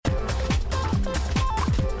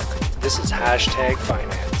This is Hashtag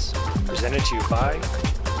Finance, presented to you by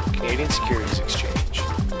Canadian Securities Exchange,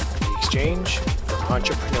 the exchange for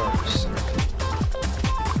entrepreneurs.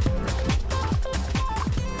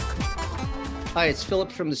 Hi, it's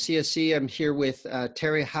Philip from the CSE. I'm here with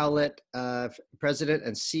Terry Howlett, President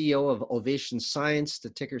and CEO of Ovation Science. The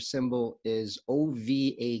ticker symbol is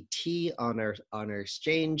OVAT on our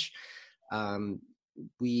exchange.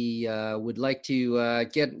 We would like to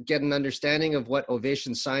get an understanding of what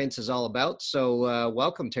Ovation Science is all about. So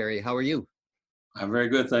welcome, Terry. How are you? I'm very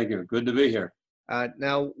good, thank you. Good to be here.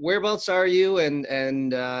 Now, whereabouts are you? And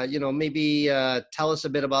maybe tell us a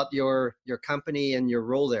bit about your company and your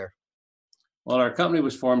role there. Well, our company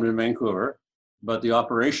was formed in Vancouver, but the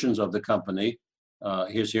operations of the company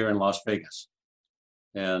is here in Las Vegas.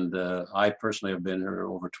 And I personally have been here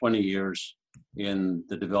over 20 years in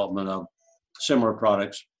the development of similar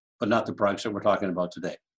products, but not the products that we're talking about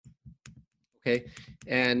today. Okay.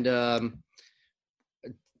 And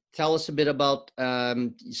tell us a bit about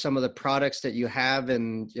some of the products that you have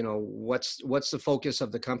and, what's the focus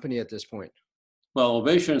of the company at this point? Well,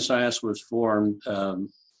 Ovation Science was formed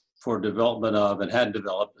for development of, and had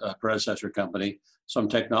developed a predecessor company,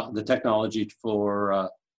 the technology for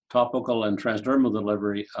topical and transdermal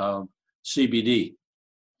delivery of CBD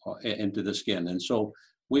into the skin. And so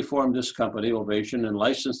we formed this company, Ovation, and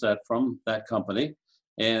licensed that from that company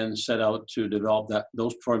and set out to develop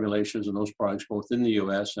those formulations and those products both in the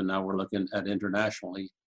US, and now we're looking at internationally.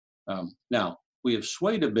 Now, we have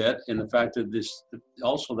swayed a bit in the fact that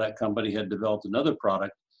that company had developed another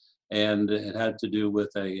product, and it had to do with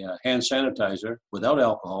a hand sanitizer without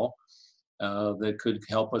alcohol that could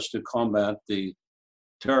help us to combat the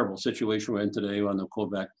terrible situation we're in today on the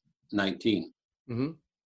COVID-19. Mm-hmm.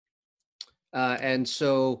 And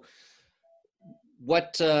so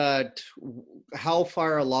how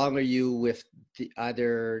far along are you with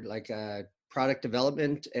either product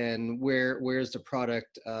development, and where's the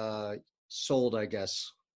product sold, I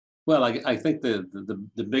guess? Well, I think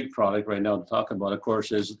the big product right now to talk about, of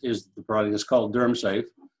course, is the product that's called DermSafe.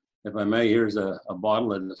 If I may, here's a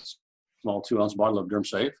bottle, and a small 2-ounce bottle of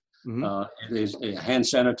DermSafe. Mm-hmm. It is a hand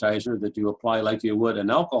sanitizer that you apply like you would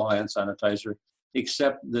an alcohol hand sanitizer,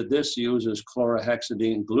 except that this uses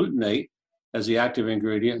chlorhexidine glutamate as the active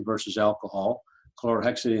ingredient versus alcohol.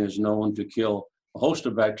 Chlorhexidine is known to kill a host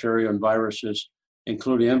of bacteria and viruses,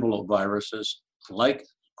 including envelope viruses like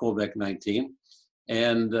COVID-19.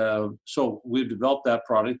 And so we've developed that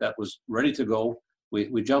product that was ready to go.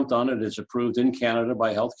 We jumped on it. It's approved in Canada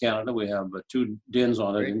by Health Canada. We have 2 DINs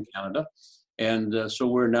on it in Canada. And so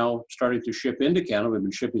we're now starting to ship into Canada. We've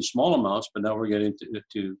been shipping small amounts, but now we're getting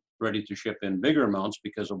to ready to ship in bigger amounts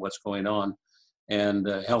because of what's going on. And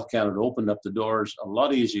Health Canada opened up the doors a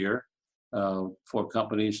lot easier for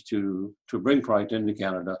companies to bring product into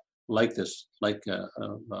Canada like this,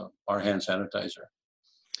 our hand sanitizer.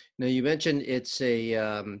 Now, you mentioned it's a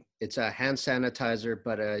hand sanitizer,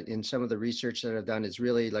 but in some of the research that I've done, it's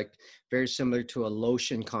really very similar to a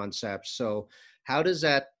lotion concept. So how does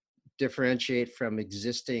that differentiate from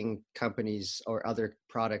existing companies or other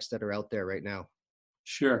products that are out there right now?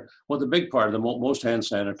 Sure. Well, the big part of most hand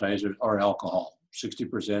sanitizers are alcohol, 60%,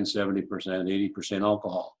 70%, 80%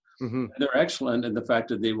 alcohol. Mm-hmm. They're excellent in the fact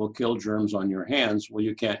that they will kill germs on your hands. Well,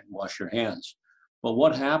 you can't wash your hands. But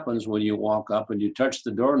what happens when you walk up and you touch the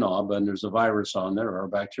doorknob and there's a virus on there or a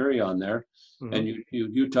bacteria on there, mm-hmm. and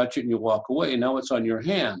you touch it and you walk away, now it's on your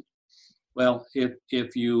hand. Well,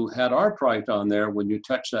 if you had our product on there, when you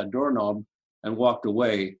touch that doorknob and walked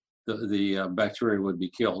away, the bacteria would be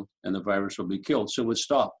killed and the virus would be killed. So it would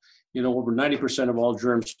stop. Over 90% of all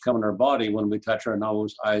germs come in our body when we touch our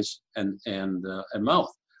nose, eyes, and mouth.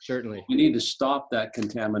 Certainly. We need to stop that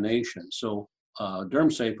contamination. So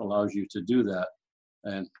DermSafe allows you to do that.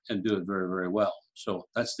 And do it very, very well. So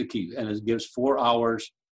that's the key. And it gives 4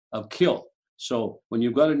 hours of kill. So when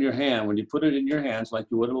you've got it in your hand, when you put it in your hands like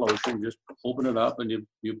you would a lotion, just open it up and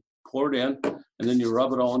you pour it in, and then you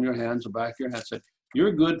rub it all in your hands, the back of your hands.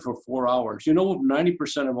 You're good for 4 hours.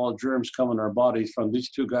 90% of all germs come in our bodies from these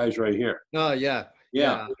 2 guys right here. Oh, yeah.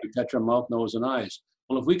 Yeah. We touch our mouth, nose, and eyes.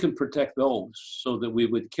 Well, if we can protect those so that we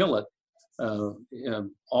would kill it all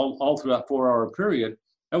through that 4-hour period,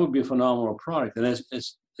 that would be a phenomenal product. And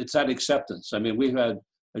it's that acceptance. I mean, we've had,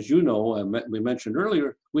 as you know, we mentioned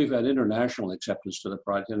earlier, we've had international acceptance to the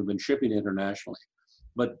product and have been shipping internationally.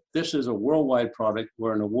 But this is a worldwide product.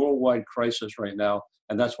 We're in a worldwide crisis right now,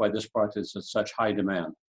 and that's why this product is in such high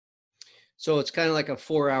demand. So it's kind of like a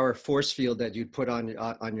 4-hour force field that you'd put on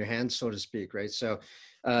your hands, so to speak, right? So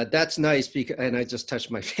That's nice because, and I just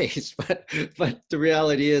touched my face, but the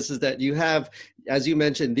reality is that you have, as you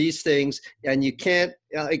mentioned, these things, and you can't.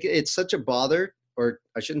 Like, it's such a bother, or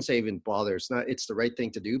I shouldn't say even bother. It's not. It's the right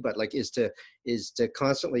thing to do, but like is to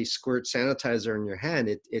constantly squirt sanitizer in your hand.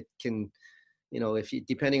 It can, if you,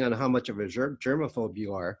 depending on how much of a germaphobe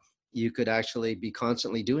you are, you could actually be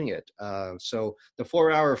constantly doing it. So the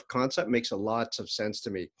 4-hour concept makes a lot of sense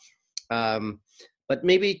to me. But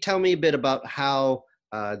maybe tell me a bit about how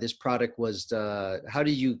this product was. How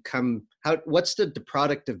do you come? What's the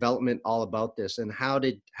product development all about this, and how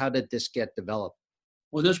did this get developed?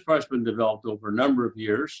 Well, this product's been developed over a number of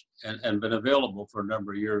years and been available for a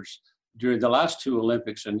number of years. During the last two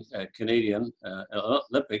Olympics and Canadian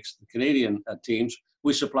Olympics, the Canadian teams,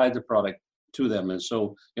 we supplied the product to them. And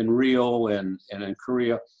so in Rio and in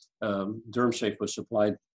Korea, DermSafe was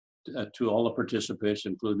supplied to all the participants,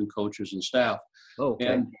 including coaches and staff. Oh, okay.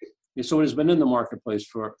 And so it has been in the marketplace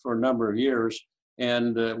for a number of years,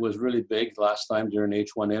 and it was really big last time during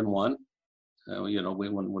H1N1.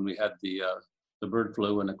 When we had the bird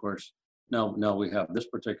flu, and of course now we have this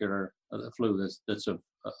particular flu that's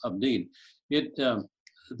of need.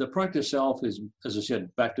 The product itself is, as I said,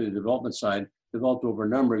 back to the development side, developed over a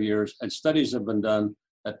number of years, and studies have been done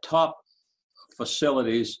at top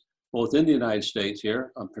facilities, both in the United States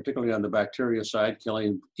here, particularly on the bacteria side,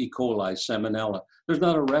 killing E. coli, Salmonella. There's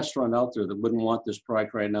not a restaurant out there that wouldn't want this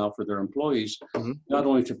product right now for their employees, not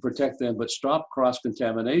only to protect them, but stop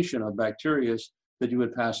cross-contamination of bacteria that you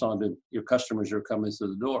would pass on to your customers who are coming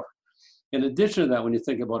through the door. In addition to that, when you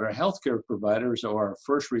think about our healthcare providers or our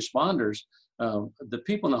first responders, the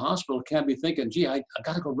people in the hospital can't be thinking, gee, I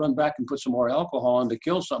got to go run back and put some more alcohol on to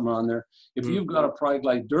kill something on there. If you've got a product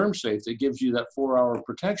like DermSafe that gives you that 4-hour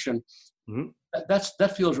protection,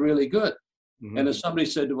 that feels really good. And as somebody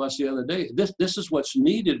said to us the other day, this is what's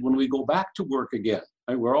needed when we go back to work again.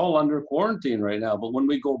 Right? We're all under quarantine right now, but when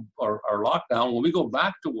we go, our lockdown, when we go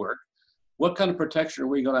back to work, what kind of protection are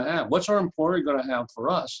we going to have? What's our employer going to have for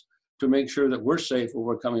us to make sure that we're safe when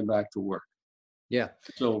we're coming back to work? Yeah.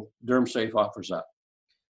 So DermSafe offers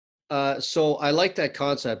that. So I like that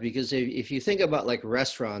concept because if you think about like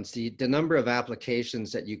restaurants, the number of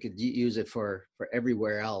applications that you could use it for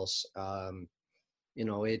everywhere else,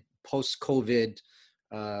 it post-COVID,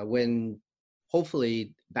 when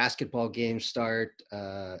hopefully basketball games start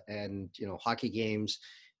and, hockey games,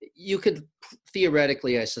 you could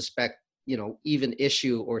theoretically, I suspect, even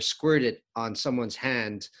issue or squirt it on someone's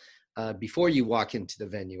hand before you walk into the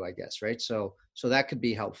venue, I guess, right? So that could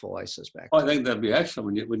be helpful, I suspect. Well, I think that'd be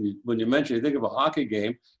excellent when you mention, you think of a hockey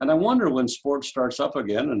game, and I wonder when sports starts up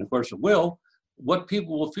again, and of course it will, what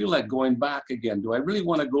people will feel like going back again. Do I really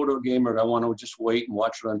want to go to a game, or do I want to just wait and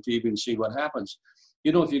watch it on TV and see what happens?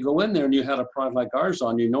 If you go in there and you had a product like ours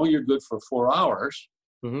on, you're good for 4 hours.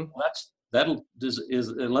 That'll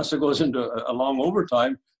unless it goes into a long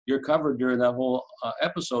overtime, you're covered during that whole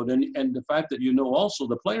episode. And the fact that also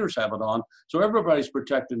the players have it on, so everybody's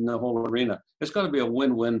protected in the whole arena. It's got to be a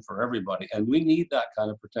win-win for everybody, and we need that kind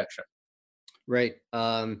of protection. Right.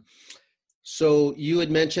 So you had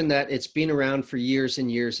mentioned that it's been around for years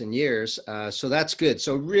and years and years. So that's good.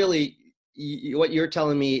 So really, what you're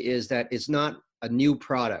telling me is that it's not a new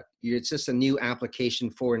product. It's just a new application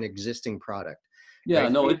for an existing product. Yeah,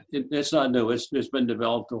 right? no, it's not new. It's been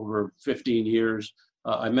developed over 15 years.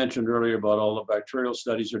 I mentioned earlier about all the bacterial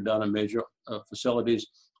studies are done in major facilities.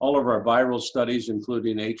 All of our viral studies,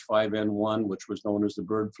 including H5N1, which was known as the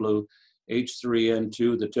bird flu,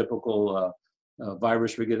 H3N2, the typical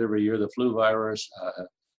virus we get every year, the flu virus,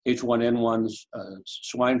 H1N1,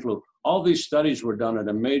 swine flu. All these studies were done at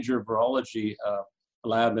a major virology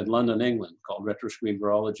lab in London, England, called Retroscreen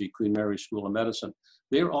Virology, Queen Mary School of Medicine.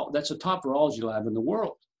 That's a top virology lab in the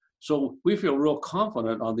world. So we feel real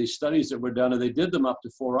confident on these studies that were done, and they did them up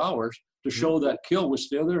to 4 hours to show that kill was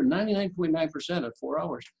still there, 99.9% at 4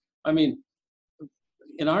 hours. I mean,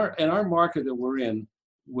 in our market that we're in,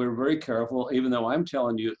 we're very careful, even though I'm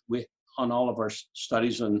telling you, on all of our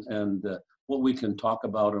studies and what we can talk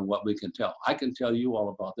about and what we can tell. I can tell you all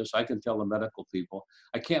about this. I can tell the medical people.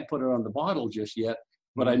 I can't put it on the bottle just yet,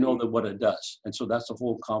 but I know that what it does. And so that's the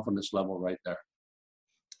whole confidence level right there.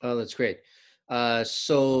 Oh, that's great.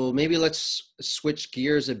 So maybe let's switch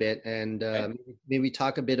gears a bit and maybe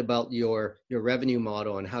talk a bit about your revenue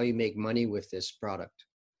model and how you make money with this product.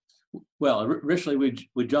 Well, originally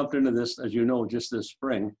we jumped into this, as you know, just this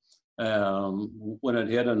spring when it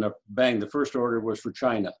hit, and bang, the first order was for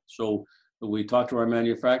China. So we talked to our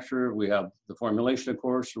manufacturer. We have the formulation, of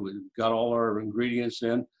course. We got all our ingredients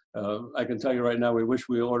in. I can tell you right now, we wish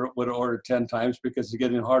we would have ordered 10 times because it's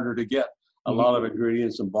getting harder to get. a lot of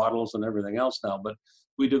ingredients and bottles and everything else now. But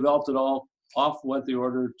we developed it all. Off went the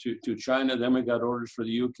order to China. Then we got orders for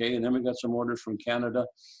the UK, and then we got some orders from Canada.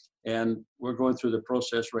 And we're going through the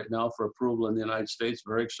process right now for approval in the United States.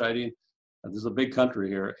 Very exciting. This is a big country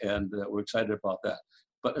here, and we're excited about that.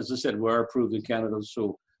 But as I said, we're approved in Canada.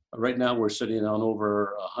 So right now we're sitting on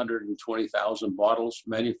over 120,000 bottles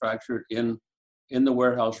manufactured in the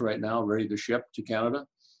warehouse right now, ready to ship to Canada,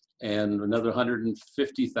 and another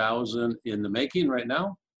 150,000 in the making right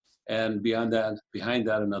now. And behind that,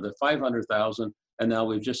 another 500,000. And now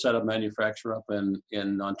we've just set up manufacturer up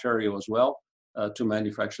in Ontario as well to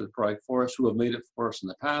manufacture the product for us, who have made it for us in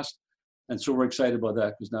the past. And so we're excited about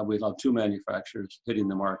that because now we have 2 manufacturers hitting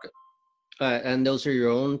the market. And those are your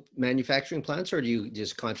own manufacturing plants, or do you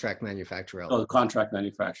just contract manufacture out? Oh, contract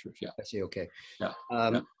manufacturers, yeah. I see, okay.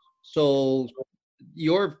 Yeah. So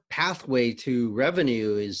your pathway to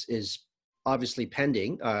revenue is obviously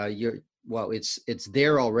pending. It's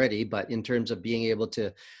there already, but in terms of being able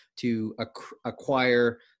to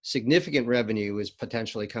acquire significant revenue is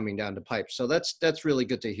potentially coming down the pipe. So that's really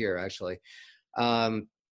good to hear, actually.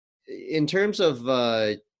 In terms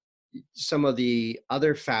of some of the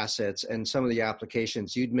other facets and some of the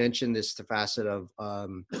applications, you'd mentioned the facet of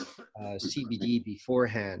CBD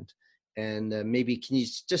beforehand. And maybe can you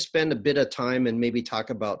just spend a bit of time and maybe talk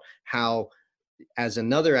about how, as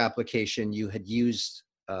another application, you had used,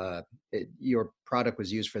 your product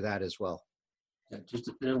was used for that as well? Yeah, just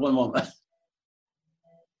one moment.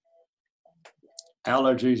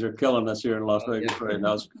 Allergies are killing us here in Las Vegas right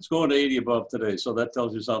now. It's going to 80 above today, so that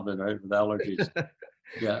tells you something, right, with allergies.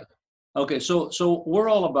 Yeah. Okay, so we're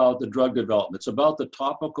all about the drug development. It's about the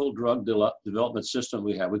topical drug development system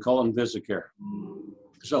we have. We call it Invisicare.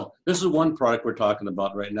 So this is one product we're talking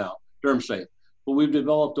about right now, DermSafe. But we've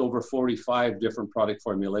developed over 45 different product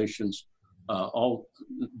formulations,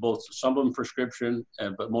 both some of them prescription,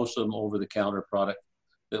 but most of them over-the-counter product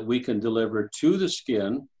that we can deliver to the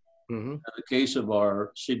skin. In the case of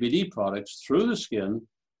our CBD products, through the skin,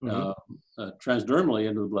 transdermally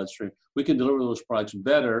into the bloodstream, we can deliver those products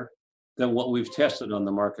better than what we've tested on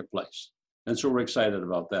the marketplace. And so we're excited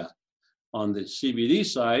about that. On the CBD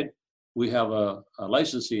side, we have a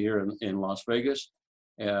licensee here in Las Vegas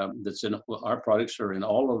that's in, our products are in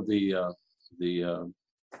all of the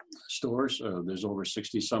stores. There's over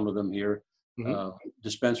 60 some of them here,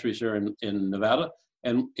 dispensaries here in Nevada.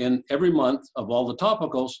 And in every month of all the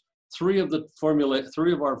topicals, 3 of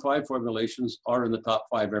our 5 formulations are in the top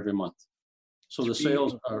 5 every month. So the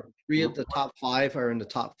sales are 3 of the top 5 are in the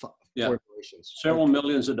top 5 formulations. Several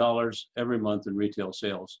millions of dollars every month in retail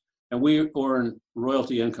sales, and we earn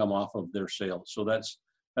royalty income off of their sales. So that's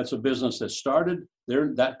a business that started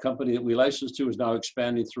there. That company that we licensed to is now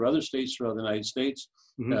expanding through other states throughout the United States.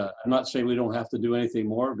 I'm not saying we don't have to do anything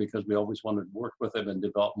more, because we always want to work with them and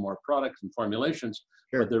develop more products and formulations.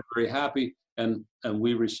 But they're very happy, and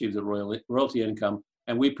we receive the royalty income,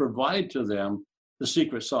 and we provide to them the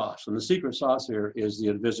secret sauce. And the secret sauce here is the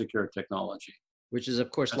Invisicare technology, which is,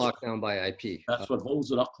 of course, locked down by IP. That's what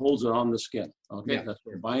holds it on the skin. Okay, that's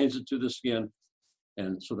what binds it to the skin,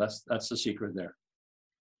 and so that's the secret there.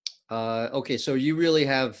 Okay, so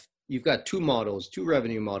you've got 2 models, 2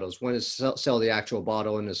 revenue models. One is sell the actual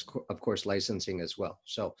bottle, and is, of course, licensing as well.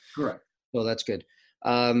 So correct. So that's good.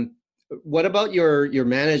 What about your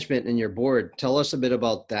management and your board? Tell us a bit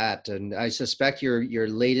about that. And I suspect you're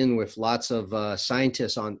laden with lots of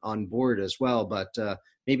scientists on board as well. But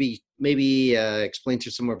maybe explain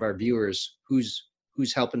to some of our viewers who's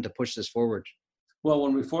helping to push this forward. Well,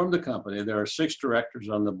 when we formed the company, there are 6 directors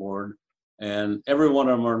on the board, and every one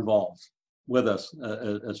of them are involved with us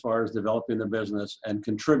as far as developing the business and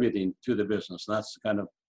contributing to the business. And that's kind of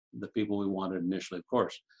the people we wanted initially, of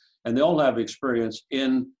course. And they all have experience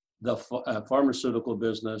in the pharmaceutical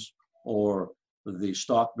business or the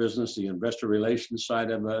stock business, the investor relations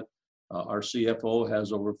side of it. Our CFO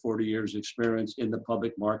has over 40 years experience in the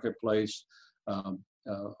public marketplace.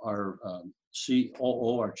 Our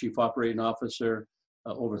COO, our Chief Operating Officer,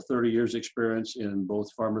 over 30 years experience in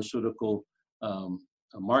both pharmaceutical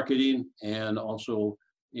marketing and also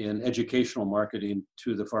in educational marketing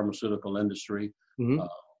to the pharmaceutical industry.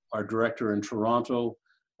 Our director in Toronto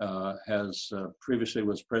has previously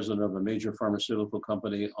was president of a major pharmaceutical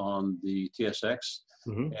company on the TSX,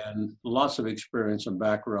 and lots of experience and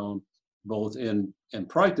background both in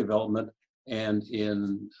product development and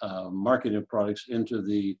in marketing of products into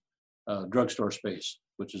the drugstore space,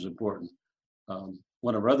 which is important.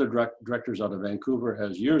 One of our other directors out of Vancouver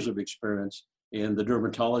has years of experience in the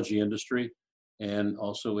dermatology industry and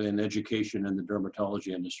also in education in the dermatology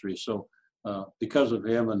industry. So because of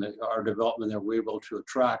him and our development there, we're able to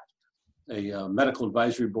attract a medical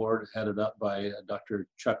advisory board headed up by Dr.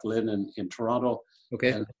 Chuck Lynn in Toronto.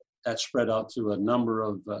 Okay. And that spread out to a number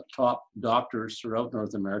of top doctors throughout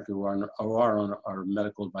North America who are on our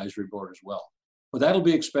medical advisory board as well. But that'll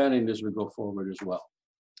be expanding as we go forward as well.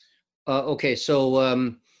 Okay,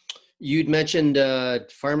 so you'd mentioned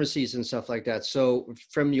pharmacies and stuff like that. So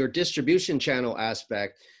from your distribution channel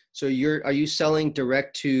aspect, so are you selling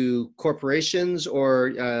direct to corporations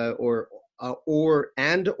or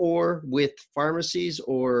with pharmacies,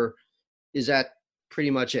 or is that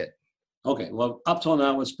pretty much it? Okay, well, up till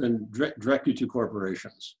now, it's been directly to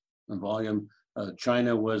corporations in volume.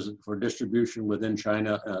 China was for distribution within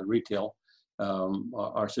China retail.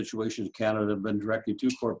 Our situation in Canada have been directly to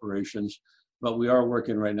corporations, but we are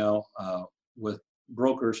working right now with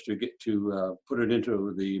brokers to get to put it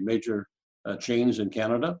into the major chains in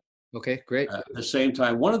Canada. Okay, great. At the same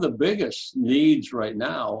time, one of the biggest needs right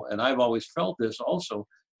now, and I've always felt this also,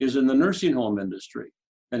 is in the nursing home industry.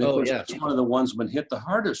 And of course, that's one of the ones been hit the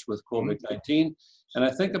hardest with COVID-19. And I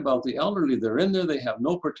think about the elderly, they're in there, they have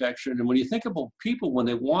no protection. And when you think about people, when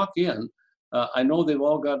they walk in, I know they've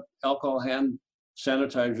all got alcohol hand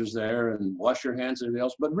sanitizers there and wash your hands and everything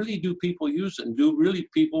else, but really do people use it? And do really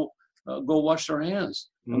people go wash their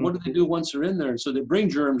hands? And what do they do once they're in there? And so they bring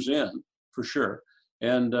germs in, for sure.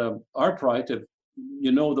 And our product, if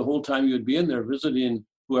you know the whole time you'd be in there visiting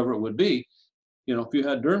whoever it would be, you know, if you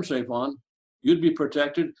had DermSafe on, you'd be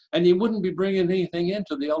protected, and you wouldn't be bringing anything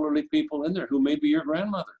into the elderly people in there who may be your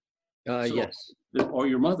grandmother. Yes. Or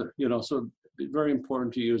your mother, you know, so it's very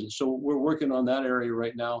important to use it. So we're working on that area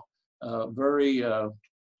right now, very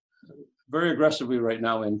aggressively right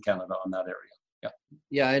now in Canada on that area.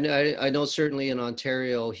 Yeah, and I know certainly in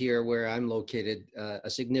Ontario here where I'm located, a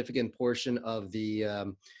significant portion of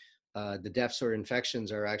the deaths or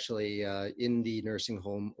infections are actually in the nursing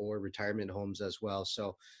home or retirement homes as well.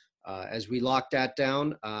 So as we lock that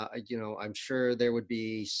down, you know, I'm sure there would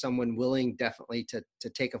be someone willing definitely to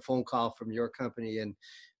take a phone call from your company and,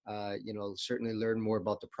 you know, certainly learn more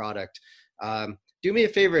about the product. Do me a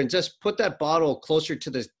favor and just put that bottle closer to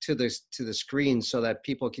the screen so that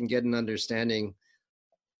people can get an understanding.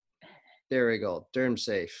 There we go.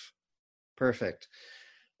 DermSafe. Perfect.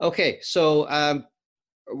 Okay. So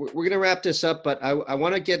we're going to wrap this up, but I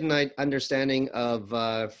want to get an understanding of,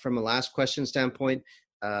 from a last question standpoint,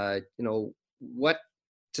 you know, what,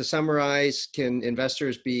 to summarize, can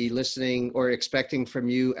investors be listening or expecting from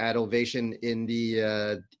you at Ovation in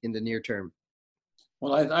the near term?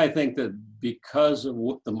 Well, I think that because of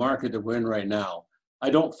the market that we're in right now, I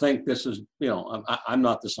don't think this is, you know, I'm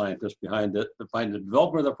not the scientist behind it, behind the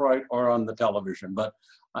developer of the product or on the television, but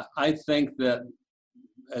I think that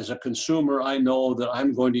as a consumer, I know that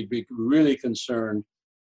I'm going to be really concerned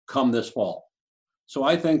come this fall. So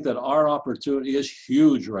I think that our opportunity is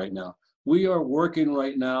huge right now. We are working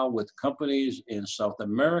right now with companies in South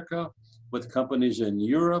America, with companies in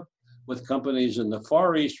Europe, with companies in the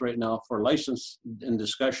Far East right now for license and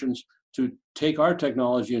discussions to take our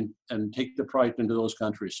technology and take the product into those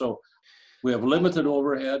countries. So we have limited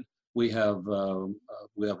overhead. We have not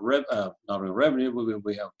only revenue, but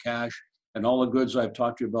we have cash, and all the goods I've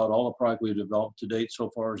talked to you about, all the product we've developed to date so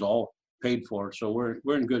far is all paid for. So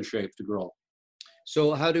we're in good shape to grow.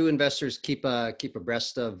 So how do investors keep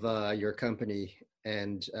abreast of your company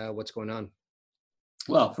and what's going on?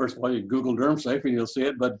 Well, first of all, you Google DermSafe and you'll see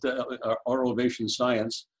it, but our Ovation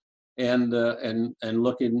Science, and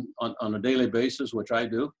looking on a daily basis, which I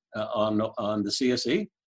do on the CSE.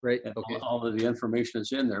 Right. And Okay. all of the information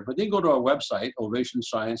is in there. But then go to our website,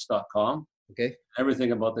 ovationscience.com. Okay.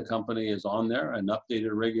 Everything about the company is on there and updated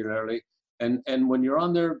regularly. And when you're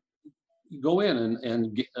on there, go in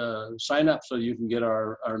and get, sign up so you can get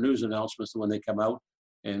our news announcements when they come out.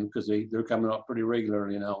 And because they're coming out pretty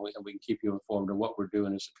regularly now, and we can keep you informed of what we're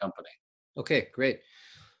doing as a company. Okay, great.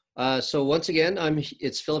 So once again,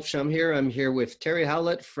 it's Philip Shum here. I'm here with Terry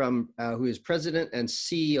Howlett who is president and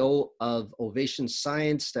CEO of Ovation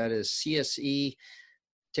Science. That is CSE,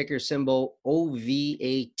 ticker symbol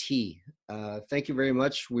OVAT. Thank you very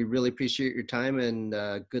much. We really appreciate your time, and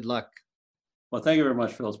good luck. Well, thank you very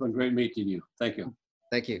much, Phil. It's been great meeting you. Thank you.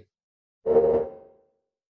 Thank you.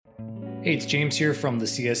 Hey, it's James here from the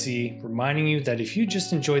CSE, reminding you that if you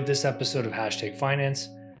just enjoyed this episode of #Finance,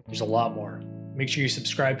 there's a lot more. Make sure you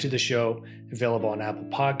subscribe to the show, available on Apple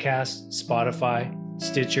Podcasts, Spotify,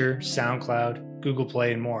 Stitcher, SoundCloud, Google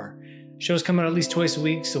Play, and more. Shows come out at least twice a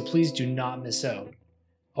week, so please do not miss out.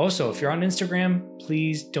 Also, if you're on Instagram,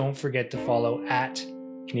 please don't forget to follow at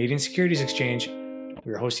Canadian Securities Exchange.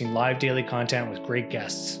 We are hosting live daily content with great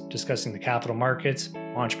guests, discussing the capital markets,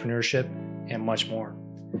 entrepreneurship, and much more.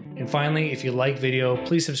 And finally, if you like video,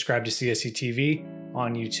 please subscribe to CSE TV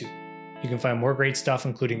on YouTube. You can find more great stuff,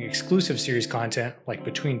 including exclusive series content like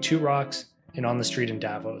Between Two Rocks and On the Street in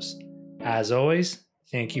Davos. As always,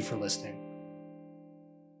 thank you for listening.